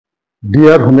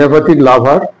Dear homeopathic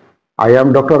lover, I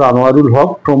am Dr. Anwarul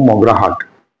Hoque.Magrahat.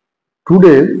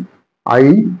 Today,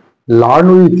 I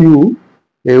learn with you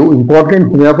a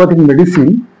important homeopathic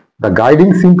medicine, the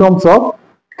guiding symptoms of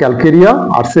Calcaria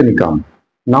arsenicum.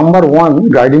 Number 1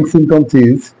 guiding symptoms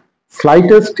is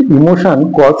slightest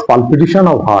emotion cause palpitation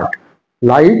of heart,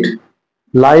 like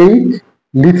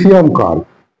lithium curve.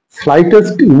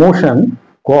 Slightest emotion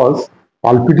cause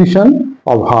palpitation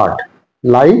of heart,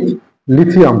 like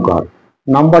lithium curve.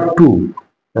 Number 2,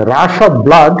 rush of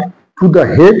blood to the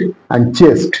head and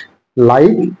chest,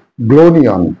 like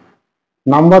glonion.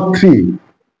 Number 3,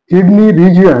 kidney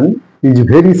region is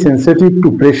very sensitive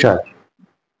to pressure.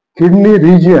 Kidney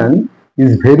region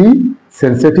is very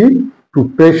sensitive to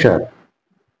pressure.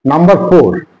 Number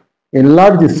 4,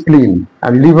 enlarged spleen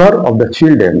and liver of the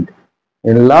children.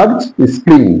 Enlarged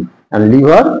spleen and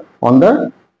liver on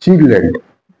the children.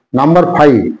 Number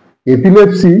 5,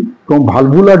 epilepsy from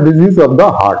valvular disease of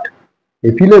the heart.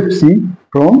 Epilepsy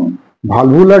from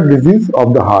valvular disease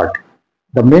of the heart.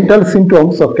 The mental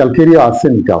symptoms of Calcaria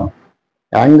arsenicum: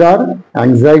 anger,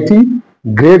 anxiety,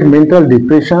 great mental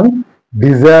depression,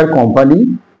 desire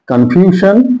company,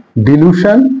 confusion,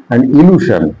 delusion and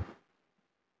illusion.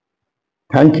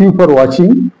 Thank you for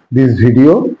watching this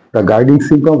video, the guiding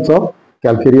symptoms of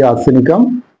Calcaria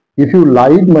arsenicum. If you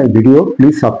like my video,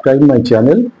 please subscribe my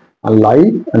channel and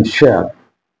like and share.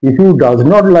 If you does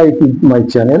not like my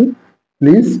channel,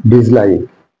 please dislike.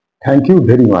 Thank you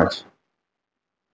very much.